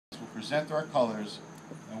present our colors,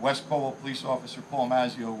 and West Colwell Police Officer Paul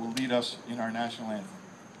Mazzio will lead us in our national anthem.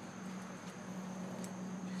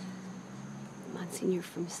 Monsignor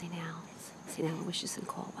from St. Al's. St. Aloysius and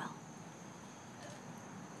Caldwell.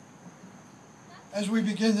 As we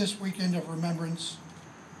begin this weekend of remembrance,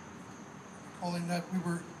 recalling that we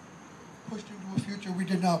were pushed into a future we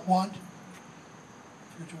did not want,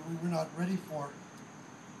 a future we were not ready for,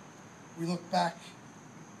 we look back,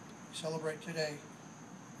 we celebrate today,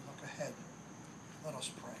 we look ahead. Let us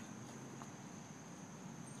pray.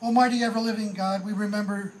 Almighty ever-living God, we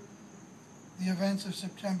remember the events of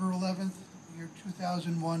September 11th, the year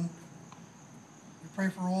 2001. We pray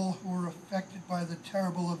for all who were affected by the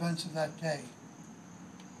terrible events of that day.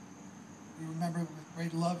 We remember with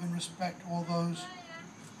great love and respect all those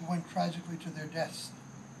who went tragically to their deaths.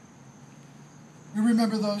 We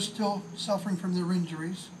remember those still suffering from their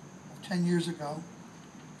injuries of 10 years ago.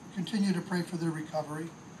 We continue to pray for their recovery.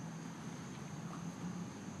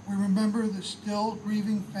 We remember the still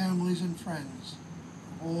grieving families and friends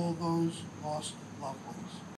of all those lost loved ones.